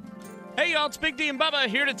this. Hey, y'all, it's Big D and Bubba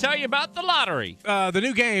here to tell you about the lottery. The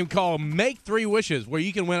new game called Make 3 Wishes, where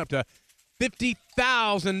you can win up to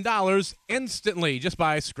 $50,000 instantly just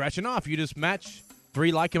by scratching off. You just match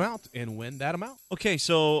 3 like amount and win that amount. Okay,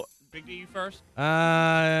 so Big D, you first.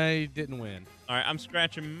 I didn't win. All right, I'm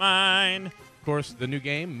scratching mine. Of course, the new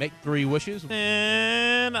game, Make 3 Wishes.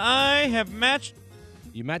 And I have matched.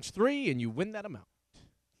 You match 3 and you win that amount.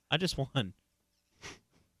 I just won.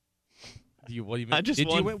 What do you mean? I just Did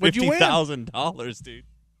won you win? What'd you win? $50,000, dude.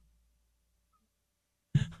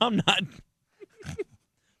 I'm not.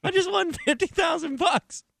 I just won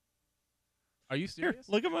 $50,000. Are you Here, serious?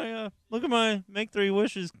 look at my Make 3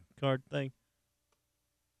 Wishes card thing.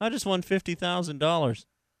 I just won $50,000. So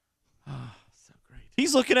great.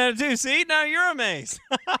 He's looking at it too. See, now you're amazed.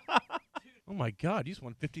 Oh my God, you just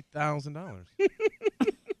won $50,000.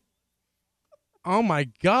 Oh my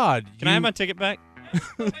God. Can I have my ticket back?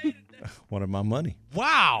 What of my money?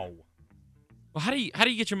 Wow. Well, how do you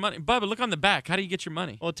get your money? Bubba, look on the back. How do you get your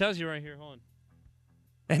money? Well, it tells you right here. Hold on.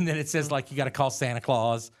 And then it says, like, you got to call Santa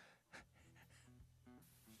Claus.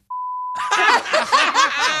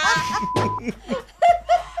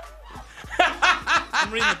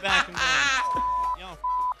 I'm reading the back. Y'all.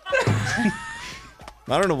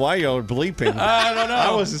 I don't know why y'all are bleeping. I don't know.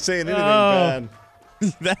 I wasn't saying anything bad.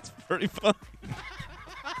 That's pretty funny.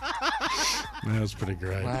 That was pretty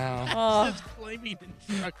great. Wow.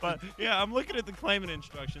 But yeah, I'm looking at the claimant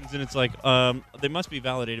instructions, and it's like they must be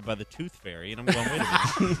validated by the Tooth Fairy, and I'm going, wait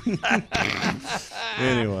a minute.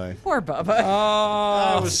 Anyway, Poor Bubba.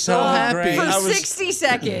 I was so happy. great. For I was 60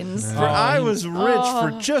 seconds. I was rich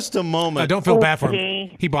for just a moment. I don't feel bad for him.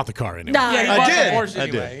 Okay. He bought the car anyway. Nah. Yeah, you I bought did. the Porsche I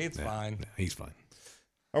anyway. did. It's fine. He's fine.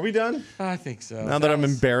 Are we done? I think so. Now that I'm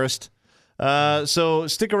embarrassed. So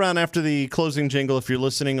stick around after the closing jingle if you're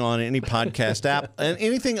listening on any podcast app. And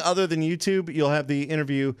anything other than YouTube, you'll have the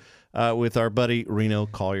interview with our buddy Reno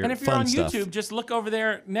Collier. And if you're Fun on stuff. YouTube, just look over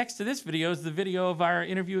there next to this video is the video of our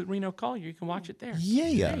interview with Reno Collier. You can watch it there.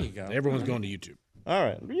 Yeah. There you go. Everyone's going to YouTube. All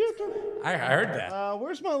right. I heard that.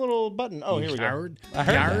 Where's my little button? Oh, here we go. I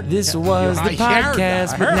heard that. This was the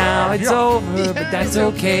podcast, but now it's over. But that's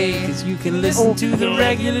okay, because you can listen to the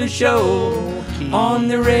regular show on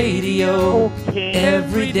the radio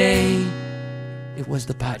every day. It was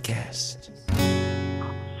the podcast.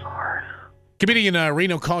 Comedian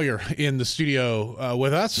Reno Collier in the studio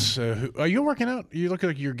with us. Are you working out? You look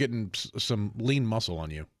like you're getting some lean muscle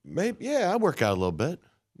on you. Maybe, yeah, I work out a little bit.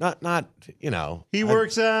 Not, He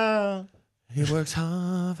works out. He works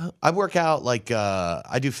hard. I work out like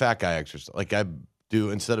I do fat guy exercise. Like I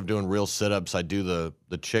do, instead of doing real sit-ups, I do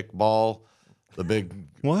the chick ball, the big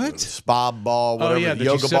What? spa ball, whatever, yeah, the that you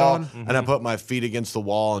yoga sit ball, on? and I put my feet against the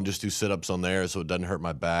wall and just do sit-ups on there so it doesn't hurt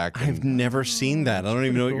my back. I've And, never seen that. I don't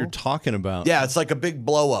even know what you're talking about. yeah, it's like a big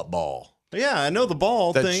blow-up ball Yeah, I know the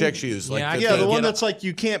ball that thing. chicks use. Like Yeah, Yeah, the one get that's like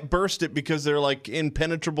you can't burst it because they're like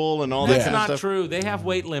impenetrable and all that That's kind not of stuff. true. They have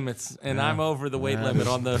weight limits, and I'm over the weight limit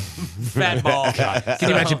on the fat ball. Can you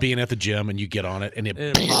imagine being at the gym and you get on it and it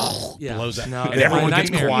Yeah. blows out No, and it's everyone my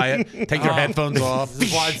gets nightmare. quiet, take their headphones off, This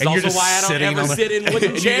is why, it's and you're also just why I don't sitting ever on sit in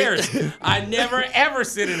wooden chairs. I never, ever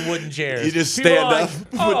sit in wooden chairs. You just People stand are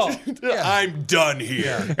up. like, oh, I'm done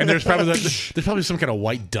here. And there's probably some kind of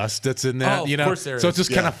white dust that's in that, Oh, you of know. course there So is. it's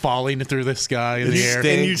just kind of falling through the sky in the air.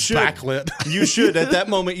 And you should. Backlit. You should. At that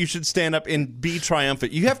moment, you should stand up and be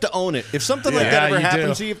triumphant. You have to own it. If something like Yeah, that ever you do.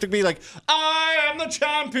 happens, you have to be like, I I am the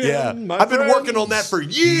champion. Yeah, my I've been friends. working on that for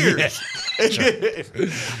years.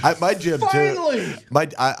 My gym Finally.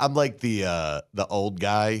 too. I'm like the old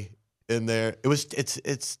guy in there. It's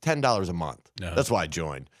 $10 a month. No. That's why I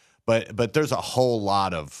joined. But there's a whole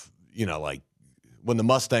lot of like when the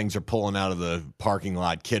Mustangs are pulling out of the parking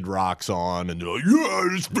lot, Kid Rock's on, and they're like, "Yeah, I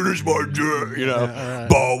just finished my day,"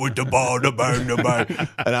 ball with the ball, the bang, the bang,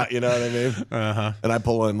 and you know what I mean? Uh-huh. And I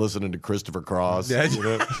pull in listening to Christopher Cross. Yeah. You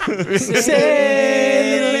know?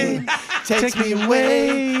 Sailing, Takes me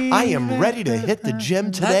away. I am ready to hit the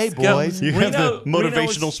gym today, Let's go. boys. You have the Reno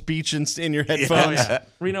motivational was- speech in your headphones.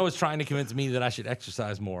 Reno was trying to convince me that I should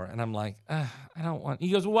exercise more, and I'm like, I don't want. He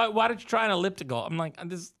goes, well, why don't you try an elliptical? I'm like,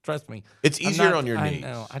 just trust me. It's I'm easier not- on your I knees.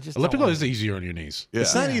 know. I just Elliptical don't is easier on your knees. Yeah.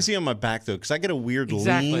 It's not easy on my back though, because I get a weird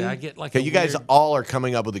exactly. lean. I get like. Okay, a you guys weird- all are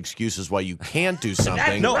coming up with excuses why you can't do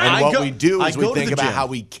something. No, and I what go- we do I is go we to think the about gym. how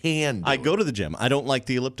we can do I it. go to the gym. I don't like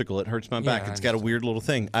the elliptical. It hurts my back. I It's got a weird little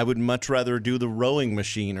thing. I would much rather do the rowing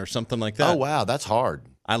machine or something like that. Oh, wow, that's hard.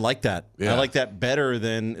 I like that. Yeah. I like that better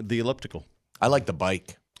than the elliptical. I like the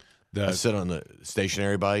bike. I The, sit on the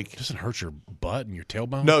stationary bike. doesn't it hurt your butt and your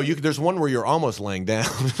tailbone? No, there's one where you're almost laying down.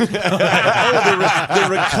 The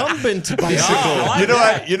recumbent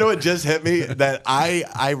bicycle. You know what just hit me? That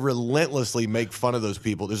I relentlessly make fun of those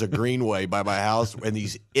people. There's a greenway by my house, and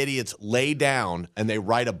these idiots lay down and they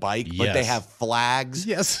ride a bike, but they Yes. have flags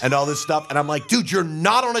Yes. and all this stuff. And I'm like, dude, you're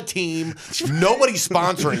not on a team. Nobody's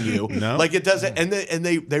sponsoring you. No. Like it doesn't. And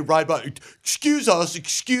they ride by. Excuse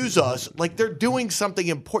us. Like they're doing something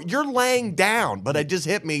important. You're laying down, but it just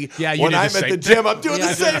hit me Yeah, you when do the I'm at same the thing. gym. I'm doing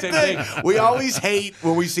Yeah, the I do the same same thing. We always hate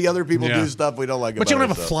when we see other people Yeah. do stuff we don't like. But you about don't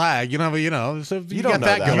have a ourselves. flag. You know, so you don't got know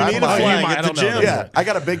that that. going. You I need a might- flag you might- at I the don't know gym. that. Yeah, I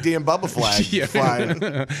got a Big D and Bubba flag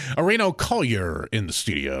flying. Reno Collier in the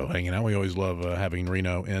studio hanging out. We always love having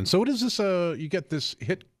Reno in. So what is this? You get this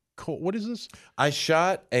hit. What is this? I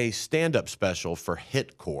shot a stand-up special for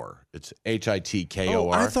Hitcore. It's HITKOR.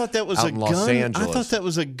 Oh, I thought that was out a in gun. Los Angeles. I thought that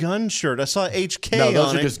was a gun shirt. I saw HK No, those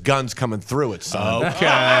on are it. just guns coming through it, son. Okay.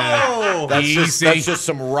 Oh, That's just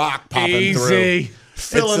some rock popping through. Easy.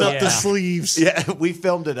 filling It's up the sleeves. Yeah, we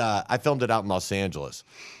filmed it. I filmed it out in Los Angeles,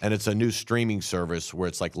 and it's a new streaming service where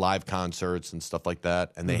it's like live concerts and stuff like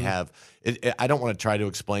that. And they have. I don't want to try to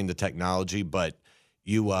explain the technology, but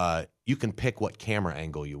you can pick what camera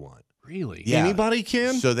angle you want. Really? Yeah. Anybody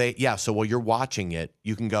can? So while you're watching it,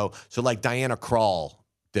 you can go. So like Diana Krall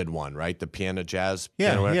did one, right? The piano jazz.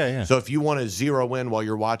 Yeah, piano. yeah. So if you want to zero in while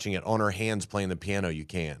you're watching it on her hands playing the piano, you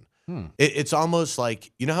can. It's almost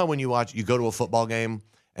like, you know how when you go to a football game,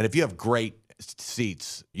 and if you have great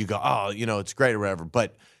seats, you go, oh, it's great or whatever,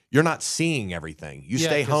 but you're not seeing everything. You Yeah,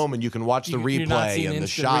 stay 'cause home and you can watch the you're not replay seeing and the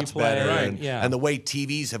instant shots replay, better. right, yeah. And the way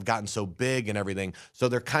TVs have gotten so big and everything. So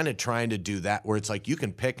they're kind of trying to do that where it's like you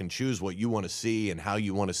can pick and choose what you want to see and how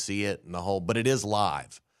you want to see it and the whole, but it is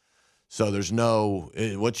live. So there's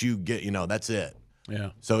what you get, that's it.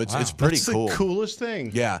 Yeah. So it's pretty That's cool. the coolest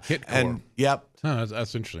thing. Yeah. Hitcore. And yep. Oh,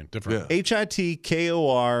 that's interesting. Different. Yeah.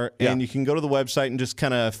 HITKOR, Yeah. and you can go to the website and just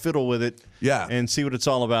kind of fiddle with it, Yeah. and see what it's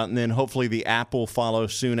all about, and then hopefully the app will follow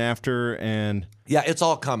soon after. And Yeah, it's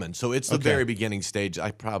all coming. So it's the Okay. very beginning stage.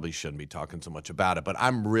 I probably shouldn't be talking so much about it, but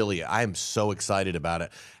I'm so excited about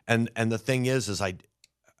it. And the thing is I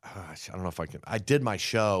don't know if I can. I did my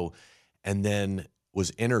show, and then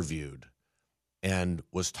was interviewed, and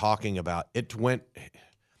was talking about it. Went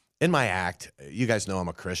in my act. You guys know I'm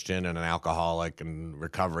a Christian and an alcoholic and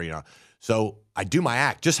recovery. So I do my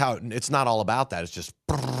act. Just how it's not all about that. It's just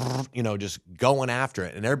just going after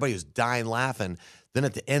it, and everybody was dying laughing. Then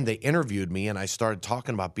at the end, they interviewed me, and I started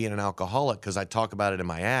talking about being an alcoholic because I talk about it in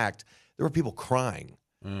my act. There were people crying.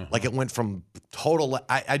 Like it went from total.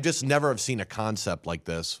 I just never have seen a concept like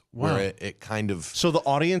this where it kind of. so the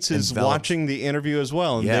audience is Enveloped. watching the interview as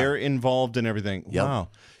well, and Yeah. they're involved in everything. Yep. Wow.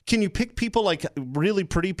 Can you pick people, like really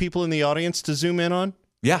pretty people in the audience, to zoom in on?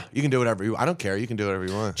 Yeah, you can do whatever you. I don't care. You can do whatever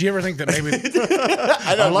you want. Do you ever think that maybe?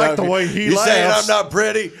 I don't like know the if way he you saying laughs. I'm not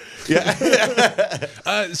pretty. Yeah.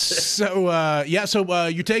 So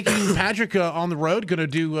you're taking Patrick on the road, going to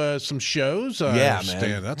do some shows. I Yeah, understand.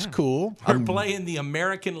 man. That's cool. We're playing the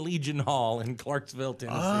American Legion Hall in Clarksville,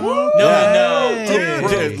 Tennessee. Oh, No,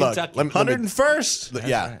 Dude, look, Kentucky. let me- 101st.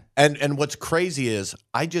 Yeah, and what's crazy is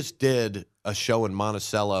I just did a show in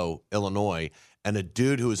Monticello, Illinois, and a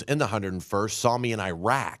dude who was in the 101st saw me in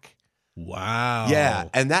Iraq. Wow. Yeah,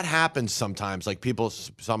 and that happens sometimes. Like people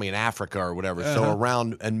saw me in Africa or whatever. So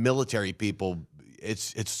around and military people,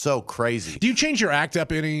 it's so crazy. Do you change your act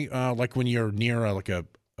up any, like when you're near like a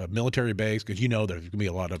a military base? Because you know there's going to be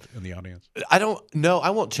a lot of in the audience. I don't know. I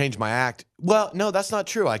won't change my act. Well, no, that's not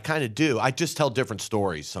true. I kind of do. I just tell different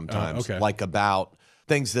stories sometimes, okay. like about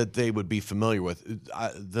things that they would be familiar with.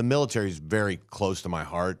 The military is very close to my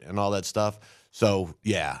heart and all that stuff. So,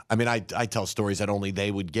 yeah. I mean, I tell stories that only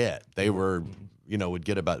they would get. They would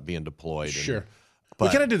get about being deployed. Sure. We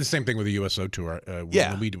kind of did the same thing with the USO tour.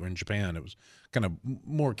 Yeah. When we were in Japan, it was kind of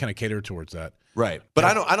more kind of catered towards that. Right. But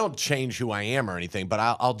I don't change who I am or anything, but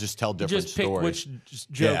I'll just tell different Just pick stories. which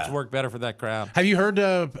jokes work better for that crowd. Have you heard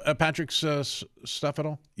Patrick's stuff at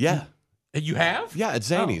all? Yeah. You have? Yeah, at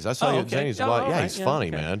Zany's. I saw you at Zany's a lot. Yeah, he's funny,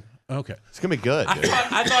 man. Okay. It's going to be good, dude.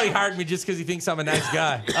 I thought he hired me just because he thinks I'm a nice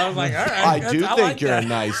guy. I was like, all right. I do think like you're that. a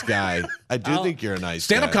nice guy. I do think you're a nice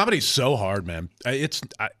guy. Stand-up comedy is so hard, man.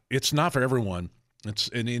 It's not for everyone.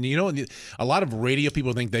 And you know, a lot of radio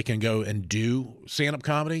people think they can go and do stand-up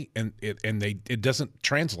comedy, and it doesn't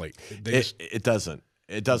translate. It doesn't.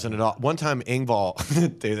 It doesn't at all. One time, Ingval,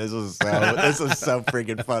 dude, this is so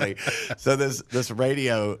freaking funny. So this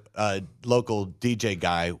radio local DJ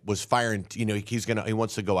guy was firing. You know, he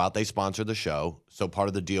wants to go out. They sponsor the show, so part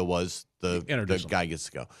of the deal was the guy gets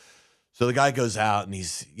to go. So the guy goes out and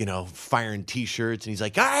he's firing T-shirts and he's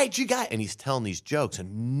like, "All right, you got," and he's telling these jokes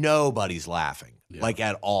and nobody's laughing like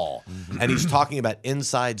at all. And he's talking about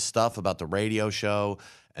inside stuff about the radio show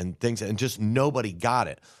and things, and just nobody got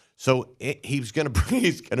it. So he's gonna bring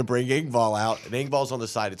Ingval out, and Ingval's on the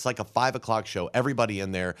side. It's like a 5 o'clock show. Everybody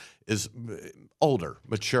in there is older,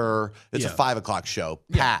 mature. It's a 5 o'clock show,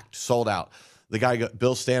 packed, sold out. The guy,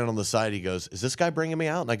 Bill's standing on the side. He goes, "Is this guy bringing me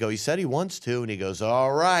out?" And I go, "He said he wants to." And he goes,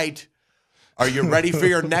 "All right. Are you ready for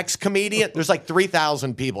your next comedian?" There's like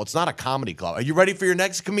 3,000 people. It's not a comedy club. "Are you ready for your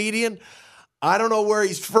next comedian?" I don't know where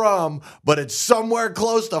he's from, but it's somewhere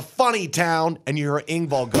close to Funny Town. And you hear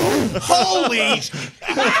Ingval go, "Holy!" And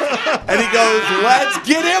he goes, "Let's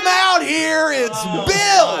get him out here. It's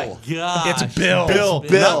Bill." It's Bill. Bill.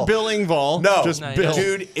 Not Bill Ingval. No, just Bill.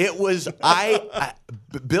 Dude, it was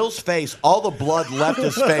Bill's face, all the blood left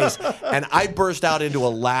his face, and I burst out into a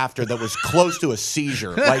laughter that was close to a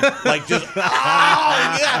seizure. Like just, oh,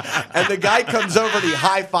 yeah. And the guy comes over and he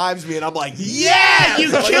high fives me, and I'm like, "Yeah,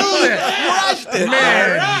 you killed it. Crushed it,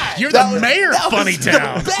 Man, right. you're the mayor of Funny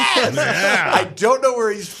Town." The best. Yeah. I don't know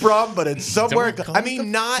where he's from, but it's somewhere. I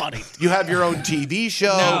mean, you have your own TV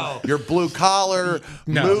show, your blue collar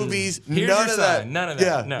movies. Here's none your of sign. that. None of that.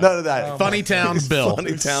 Yeah, No. none of that. Funny Town Bill.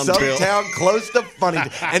 Funny Town Some Bill. town close to Funny.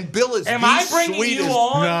 And Bill is Am the I bringing sweetest. you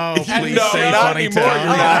on? No, please No, say not Funny anymore.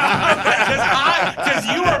 Town. Because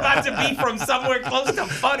you are about to be from somewhere close to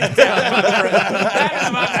Funny Town. That is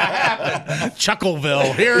about to happen.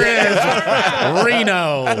 Chuckleville. Here is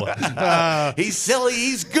Reno. He's silly,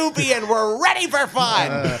 he's goopy, and we're ready for fun.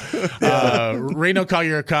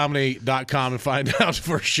 RenoCollierComedy.com and find out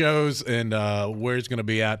for shows and where it's going to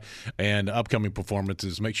be at and upcoming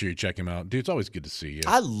performances. Make sure you check him out. Dude, it's always good to see you.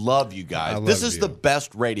 I love you guys. This is the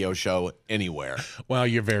best radio show anywhere. Well,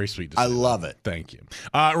 you're very sweet to I say love that. it. Thank you.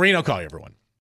 Reno Collier, everyone.